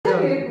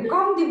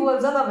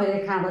बोल्छ तपाईहरुले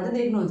खाँदा चाहिँ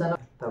देख्नुहुन्छ ल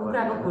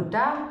कुखुराको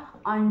खुट्टा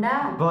अंडा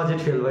बजेट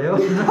फेल भयो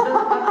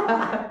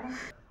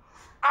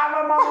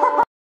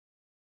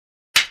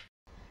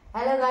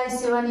हेलो गाइस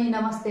शिवानी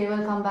नमस्ते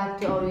welcome back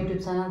to our YouTube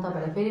channel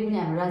तपाईहरुलाई फेरि पनि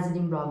हाम्रो राजनीति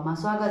ब्लगमा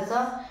स्वागत छ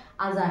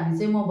आज हामी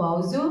चाहिँ म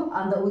भाउजू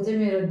अन्त उ चाहिँ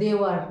मेरो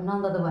देवर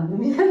नन्द त भन्नु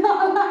मिल्दैन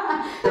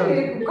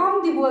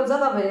कम्ती बोल्छ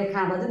तपाईहरुले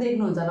खाँदा चाहिँ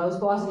देख्नुहुन्छ होला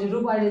उसको असली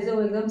रूप अहिले चाहिँ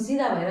उ एकदम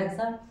सिधा भइरहेको छ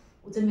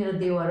उ चाहिँ मेरो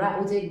देवर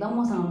उ चाहिँ एकदम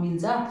मसँग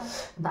मिल्छ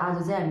अन्त आज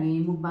चाहिँ हामी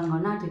मुकबाङ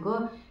गर्न आँटेको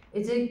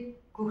यो चाहिँ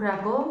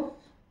कुखुराको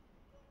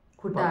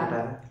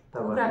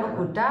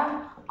खुट्टा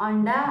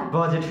अंडा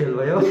बजेट फेल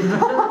भयो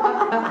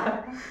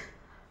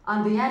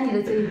अन्त यहाँनिर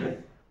चाहिँ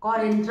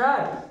करेन्ट र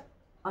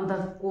अन्त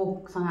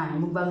कोकसँग हामी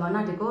मुकबाङ गर्न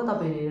आँटेको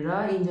तपाईहरु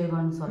हेरेर इन्जोय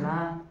गर्नुस् होला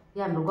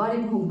यो हाम्रो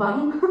गरिब मुकबाङ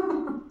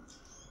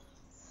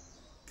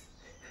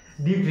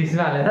डिप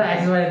फ्रिजमा हालेर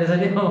आइस बनाइदिएछ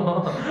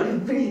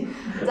नि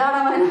जाडा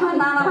महिनामा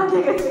नाना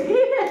राखेको छ कि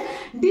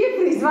डिप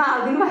फ्रिजमा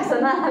हालिदिनु भएको छ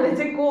नानाले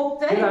चाहिँ कोक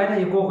चाहिँ होइन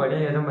यो कोक होइन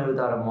यो त मैले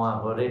उता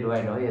मगाएको रेड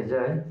वाइन हो यो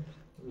चाहिँ है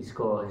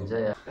यसको हुन्छ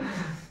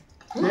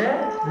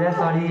ले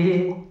सरी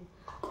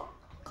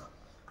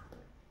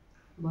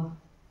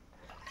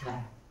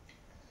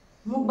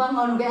मुकबाङ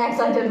गर्नुको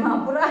एक्साइटेडमा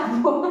पुरा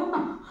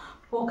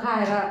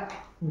पोखाएर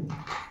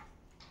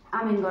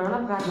आमिन गर ल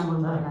प्रार्थना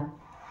गर्नु होला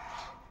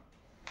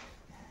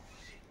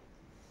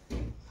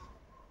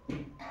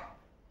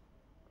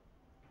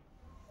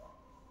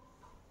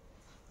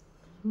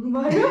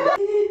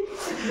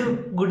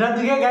गुटा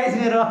दुख्यो गाइस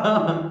मेरो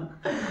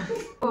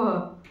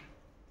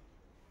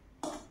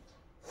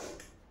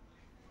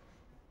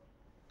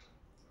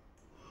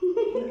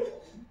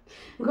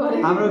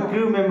हाम्रो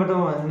क्रू मेम्बर त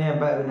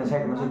यहाँ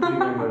साइडमा चाहिँ क्रू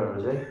मेम्बरहरू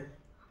चाहिँ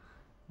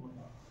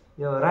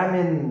यो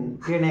रामेन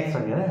 10x छ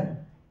नि होइन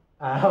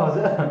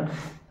हजुर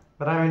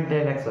रामेन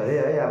 10x अरे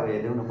है अब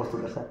हेरिदिउँ न कस्तो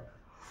रहेछ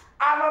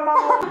आमा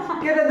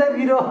के रहेछ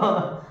बिरो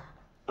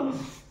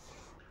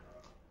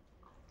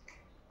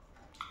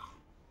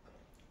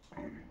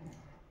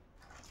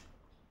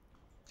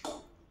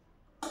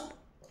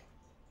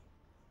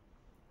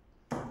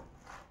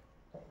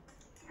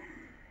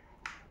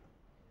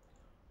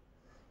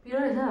पिरो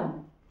रहेछ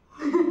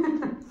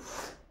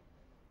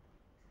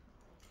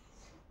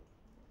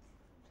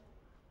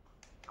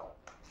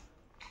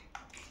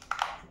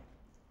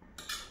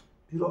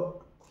पिरो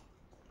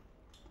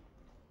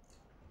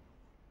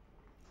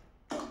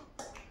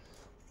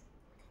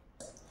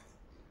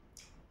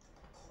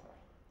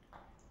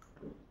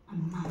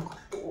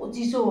कस्तो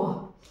चिसो हो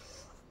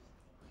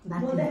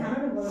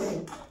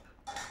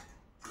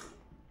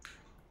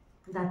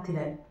दाँततिर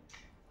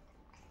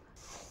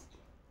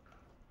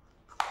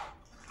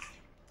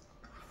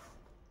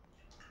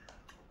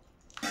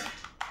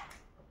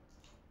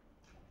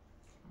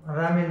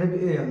रामेन त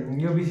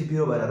यो बेसी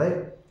पिरो भएर चाहिँ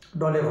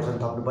डल्ले खोर्सानी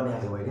थप्नु पनि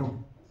हाल्यो होइन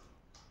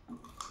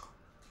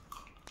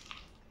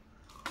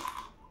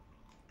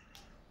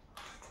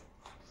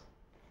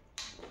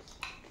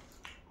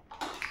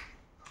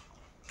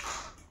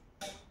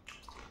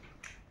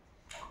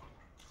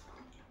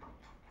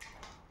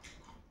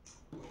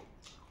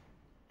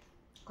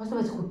कस्तो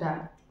भएछ खुट्टा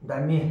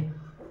दामी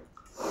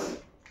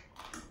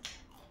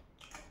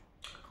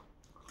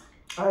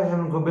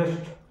आइसम्मको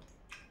बेस्ट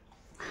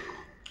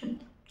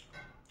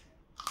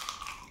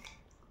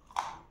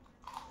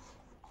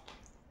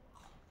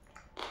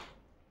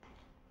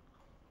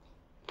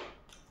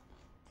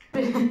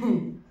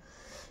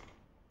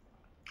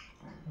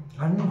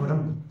खानु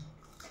घुरम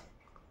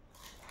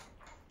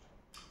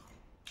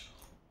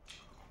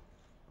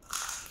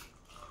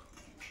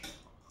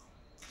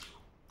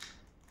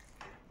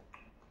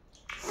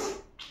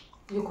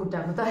यो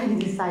खुट्टाको त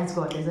अलिकति साइज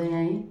घटेछ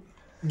यहीँ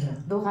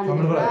दोकानले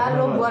पुरा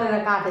लोभ गरेर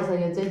काटेछ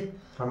यो चाहिँ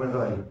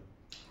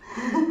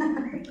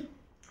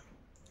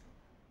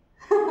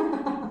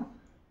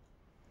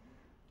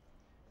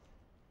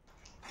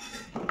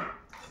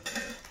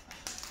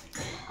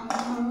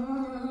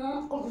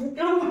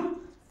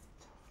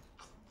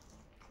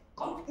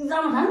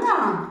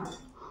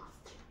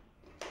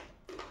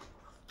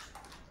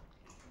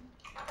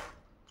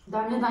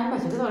दामी दामी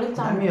भएछ कि अलिक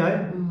दामी है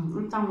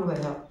चाम्रो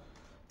भएछ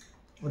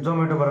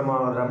जोमेटोबाट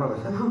मगाएर राम्रो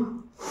भएछ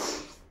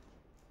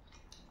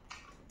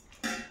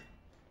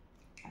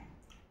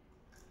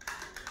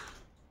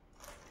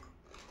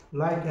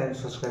लाइक एन्ड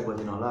सब्सक्राइब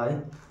गरिदिनु होला है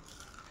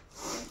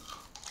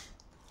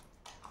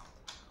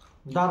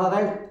दादा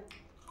दाइ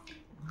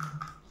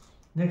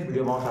नेक्स्ट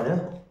भिडियोमा आउँछ अरे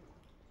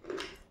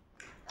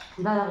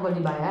दादाको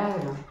बलि भाइ आयो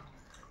होइन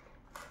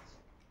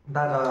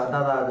दादा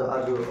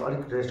आज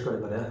अलिक रेस्ट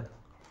गरेको अरे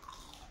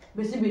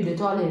बेसी भिडियो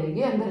चल्यो अरे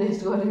कि अन्त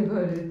रेस्ट गरेको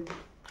अरे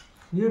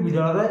यो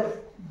भिडियोलाई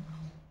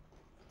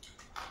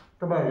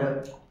तपाईहरुले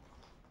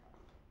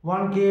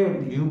 1K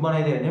भ्यू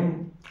बनाइदियो भने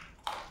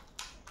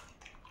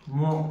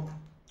म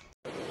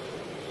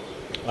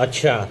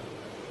अच्छा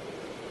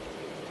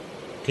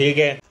ठीक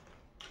है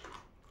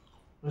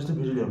यस्तो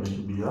भिडियो ल्याउने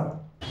छु भिडियो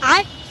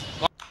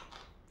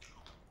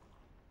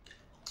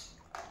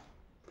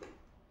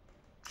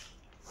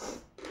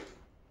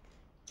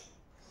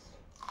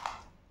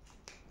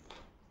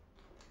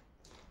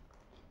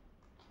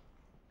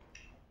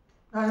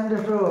अनि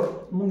त्यस्तो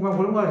मुखमा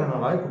पनि गरेको छैन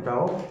होला है खुट्टा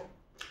हो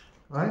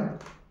है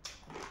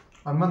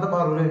मतलब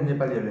अरूले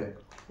नेपालीहरूले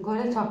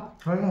गरेछ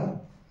होइन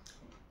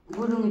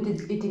गुरुङ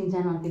इटिङ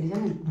च्यानल के छ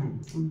नि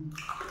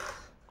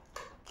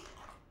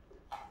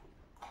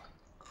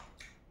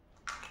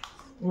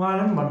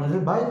उहाँले पनि भन्नु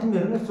चाहिँ भाइ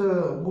तिमीहरू पनि यस्तो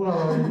कुरा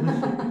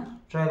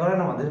ट्राई गर न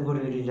भन्दै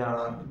गुरुङ इटिङ च्यानल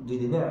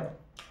दिदीले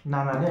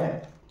नानाले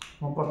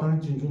म पर्सनली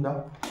चिन्छु नि त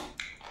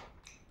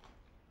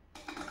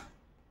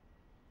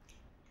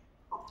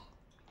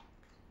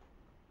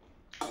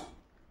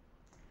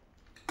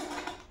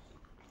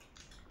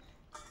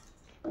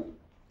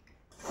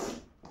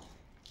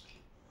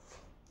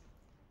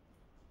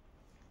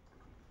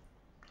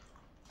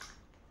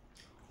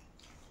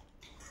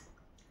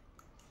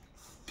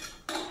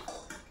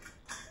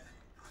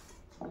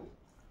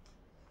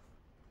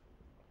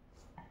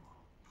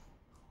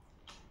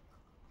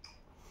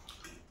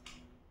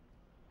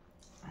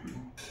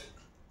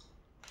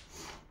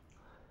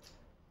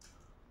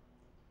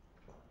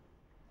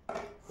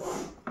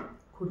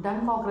खुट्टा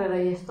पनि पक्रेर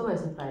यस्तो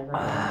भएछ फ्राई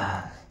गरेर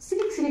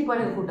सिलिक सिलिक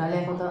परेको खुट्टा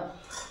ल्याएको त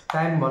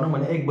टाइम भनौँ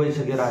भने 1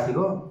 बजिसक्यो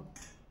रातिको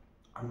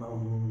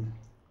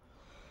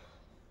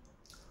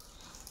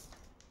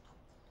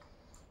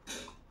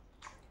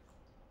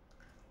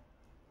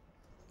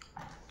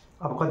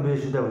अब कति बजी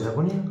सुत्दा हुन्छ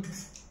कुनी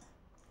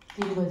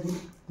 3 बजी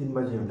 3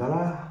 बजी हुन्छ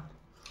होला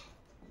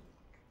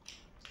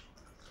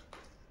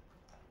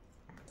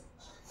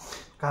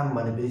काम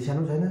भने फेरि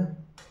सानो छैन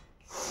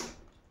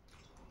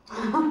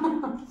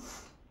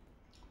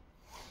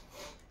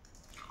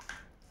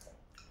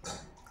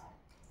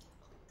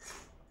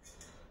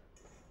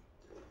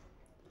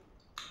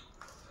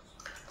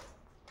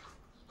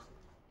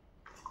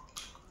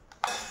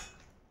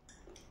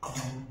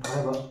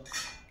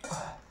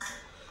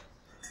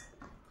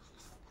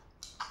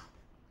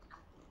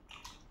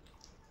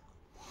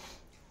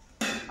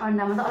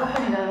अन्डामा त अलग्गै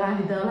मिलाएर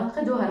राखी त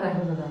अलग्गै जोगाएर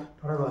राखेको छ त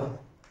थोरै भयो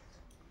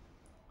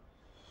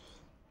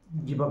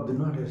गिभ अप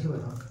दिनु आँटेको छु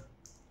भयो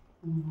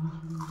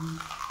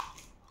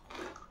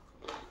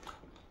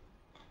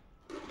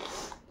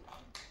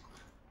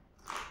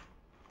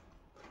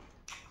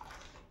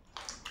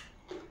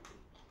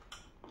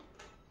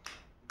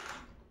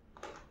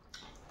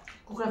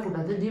कुखुरा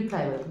खुट्टा चाहिँ डिप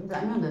फ्राई भएको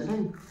दामी हुँदो रहेछ नि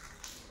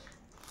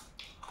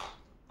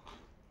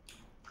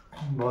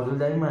भजुल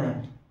दामी माने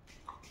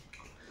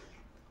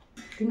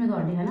तिमीले त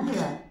हड्डी खान त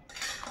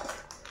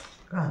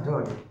कहाँ हुन्छ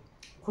हड्डी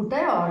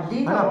खुट्टै हड्डी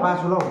होइन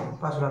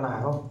पासुला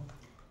नखाएको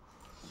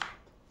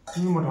म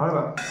ठहर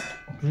भयो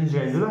फिनिस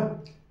हेर्छु ल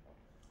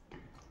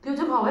त्यो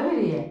चाहिँ खबै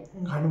फेरि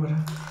खानुपर्छ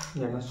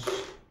हेर्नुहोस्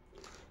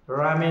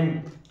रामेन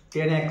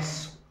 10x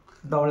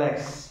डबल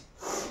एक्स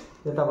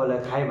यो तपाईँलाई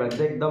खायो भने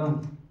चाहिँ एकदम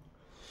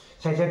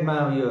साइडमा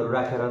उयोहरू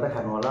राखेर त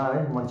खानु होला है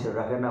मान्छेहरू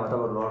राखेर नभए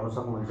तपाईँहरू लड्नु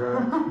सक्नुहुन्छ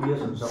युज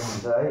हुनु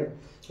सक्नुहुन्छ है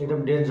एकदम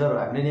डेन्जर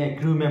हामीले यहाँ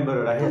क्रू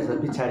मेम्बरहरू राखेको छ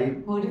पछाडि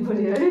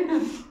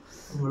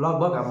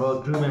लगभग हाम्रो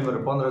क्रू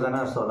मेम्बरहरू 15जना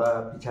जस्तो होला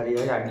पछाडि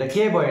है हामीलाई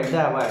केही भयो भने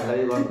चाहिँ अब हामीलाई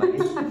उयो गर्नु लागि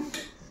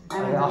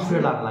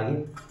अप्ठ्यारो लाग्नु लागि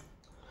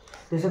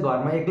त्यसै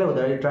घरमा एक्लै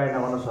हुँदाखेरि ट्राई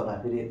नगर्नुहोस् होला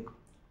फेरि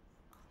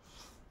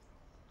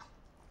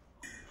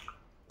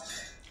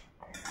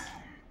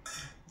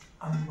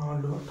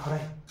लु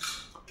थराइ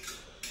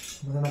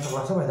मजा नचा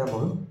लाग्छ भाइ त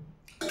भयो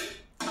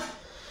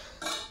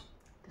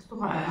त्यस्तो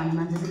खट्टा खाने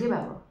मान्छे चाहिँ के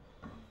भएको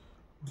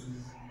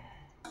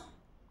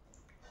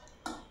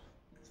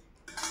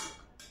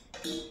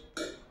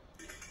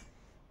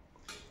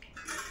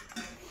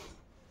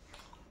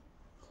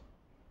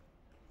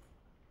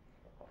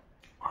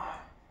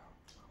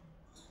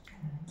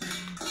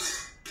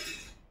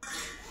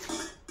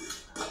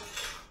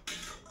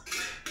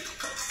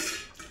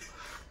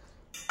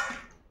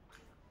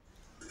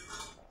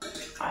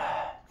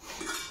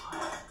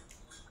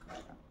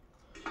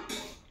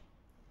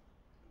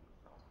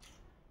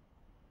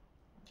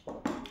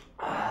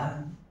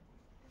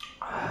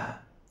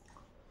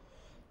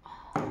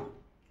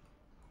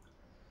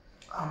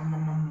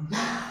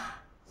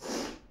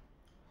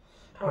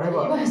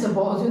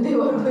भाउजू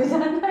देवर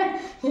गइजान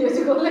यो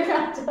चाहिँ कसले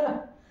खान्छ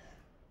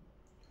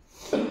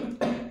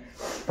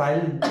फाइल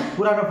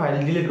पुरानो फाइल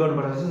डिलिट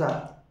गर्नुपर्छ जस्तो छ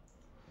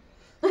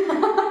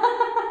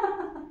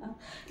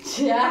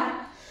छ्या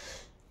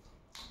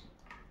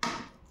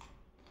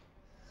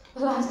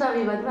लास्ट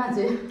विवाद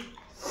मान्छे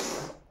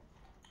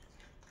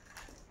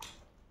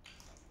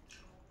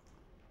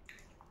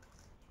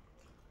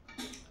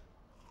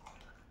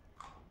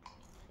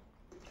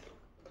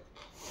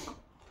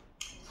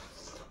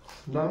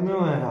दामी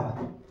भएन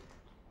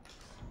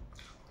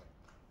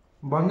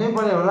भन्नै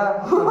पर्यो होला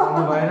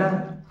भन्नु भएन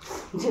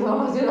जेमा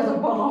बसेर त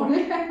पकाउने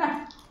खै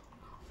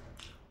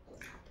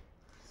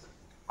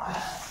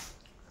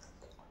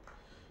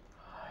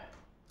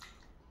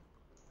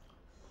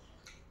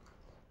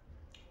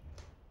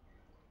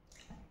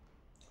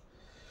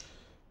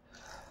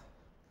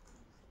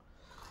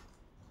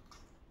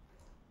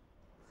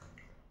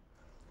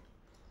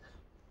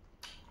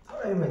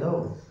भयो त हौ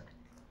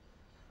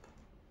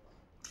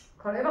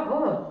खरै भएको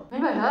नै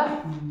भएछ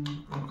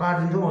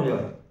काटिदिन्छु म यो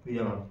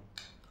भिडियोमा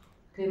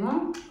केमा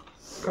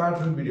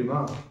काट्छु भिडियोमा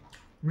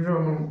मिठो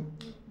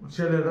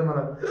सेलेर त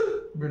मलाई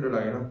मिठो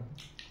लागेन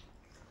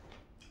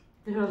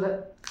त्यसो त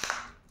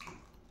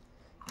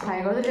फ्राई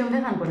गर्दै ल्याउँदै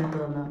खानुपर्ने त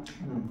अन्त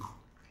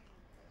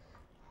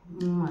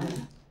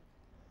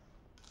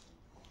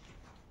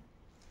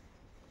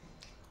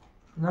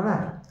नाना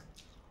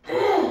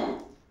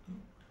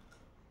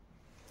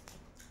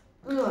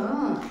उयो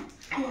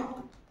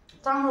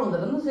चाम्रो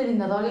हुँदैन नि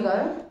सेलिँदा त अलिक है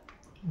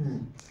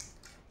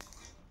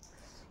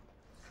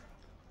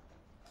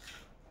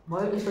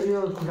भयो यस्तो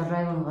यो खुट्टा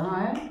ट्राई गर्नु हुँदैन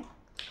है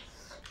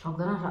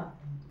सक्दैन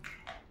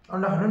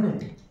अन्डा खानु नि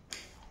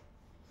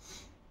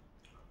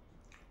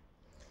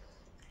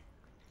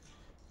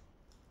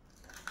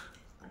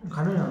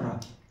खानु नि अन्डा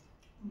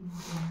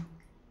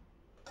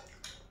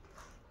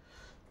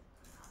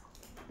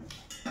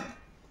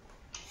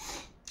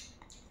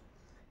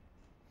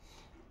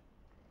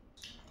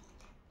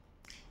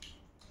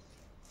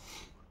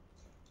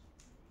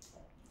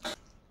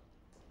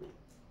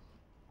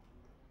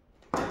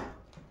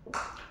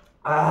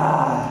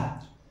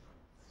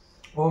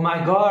ओ माई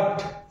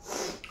गड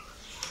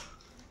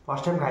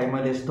फर्स्ट टाइम खाएँ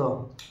मैले यस्तो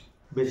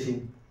बेसी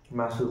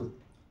मासु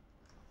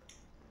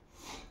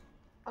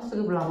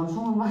अस्तिको बेलामा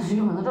सुँगुर मासु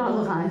भन्दा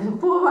डरलाग्दो खाने थियो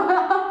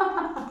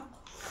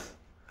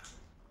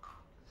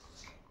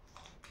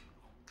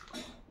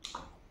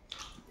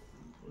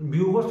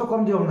भ्यू कस्तो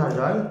कम्ती आउनु थाल्छ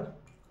है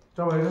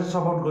तपाईँहरू चाहिँ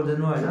सपोर्ट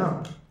गरिदिनु होइन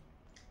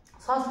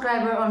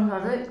सब्सक्राइबर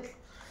अनुसार चाहिँ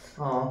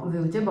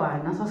भ्यू चाहिँ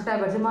भएन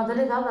सब्सक्राइबर चाहिँ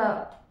मजाले छ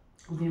तर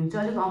भ्यू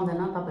चाहिँ अलिक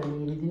आउँदैन तपाईँहरूले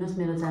हेरिदिनुहोस्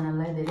मेरो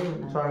च्यानललाई धेरै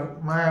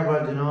माया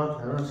गरिदिनुहोस्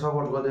होइन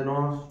सपोर्ट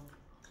गरिदिनुहोस्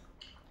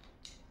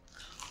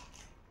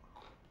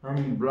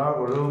हामी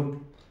ब्लगहरू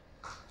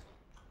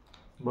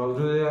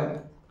भाउजूले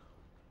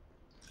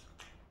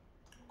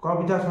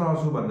कविता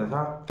सुनाउँछु भन्दैछ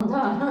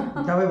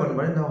तपाईँ भन्नु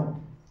पऱ्यो नि त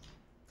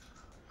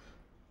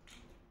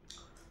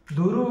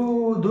धुरु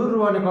धुरु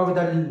भन्ने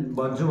कविता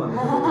भन्छु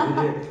भन्दैछ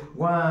भाउजूले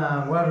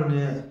गुवा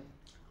रुने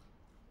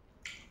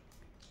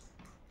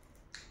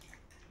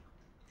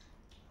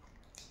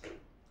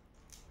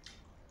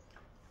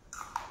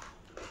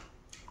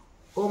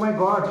Oh my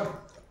god!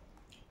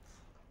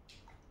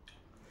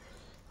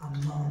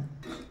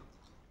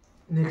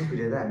 Next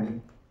video त हामी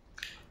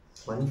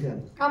भनिन्छ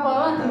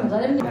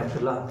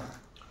ल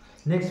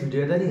नेक्स्ट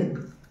भिडियो त नि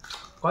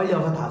कहिले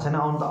आउँछ थाहा छैन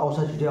आउनु त आउँछ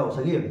छिटै आउँछ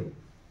कि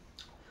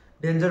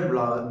डेन्जर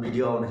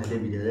भिडियो आउनेछ त्यो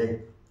भिडियो चाहिँ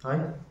है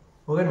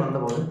हो कि भन्नु त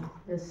भाउजू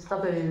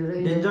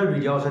डेन्जर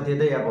भिडियो आउँछ त्यो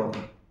चाहिँ अब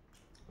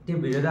त्यो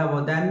भिडियो त अब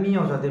दामी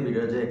आउँछ त्यो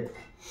भिडियो चाहिँ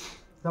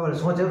तपाईँहरूले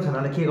सोचेको छैन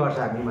होला के गर्छ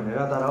हामी भनेर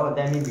तर हो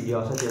दामी भिडियो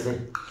आउँछ त्यो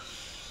चाहिँ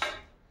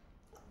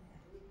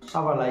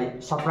तपाईँहरूलाई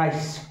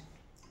सरप्राइज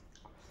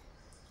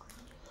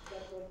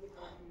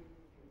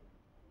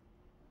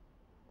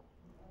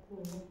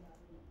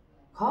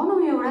खाउनु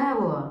एउटा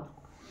अब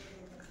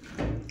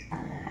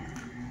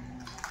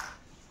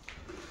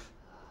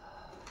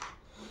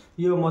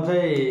यो म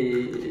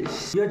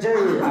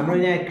चाहिँ हाम्रो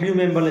यहाँ क्र्यु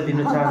मेम्बरलाई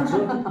दिन चाहन्छु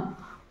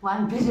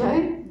वान पिस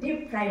है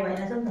डिप फ्राई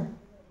भइरहेछ नि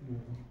त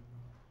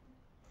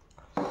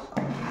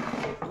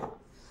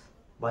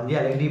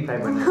भनिदिइहालेँ डिप फ्राई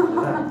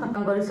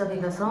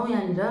गरिसकेका छौँ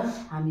यहाँनिर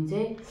हामी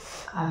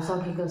चाहिँ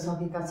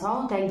सकेका छौँ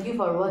थ्याङ्क यू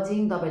फर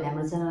वाचिङ तपाईँहरूले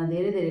हाम्रो च्यानललाई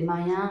धेरै धेरै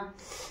माया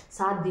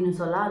साथ दिनुहोस्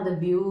होला अन्त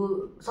भ्यू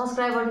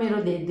सब्सक्राइबर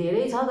मेरो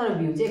धेरै छ तर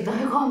भ्यू चाहिँ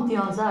एकदमै कम्ती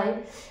आउँछ है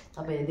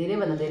तपाईँहरूले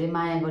धेरैभन्दा धेरै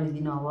माया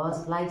गरिदिनु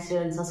होस् लाइक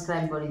सेयर एन्ड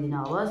सब्सक्राइब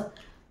गरिदिनु होस्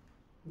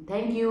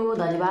थ्याङ्क यू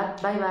धन्यवाद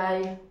बाई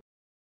बाई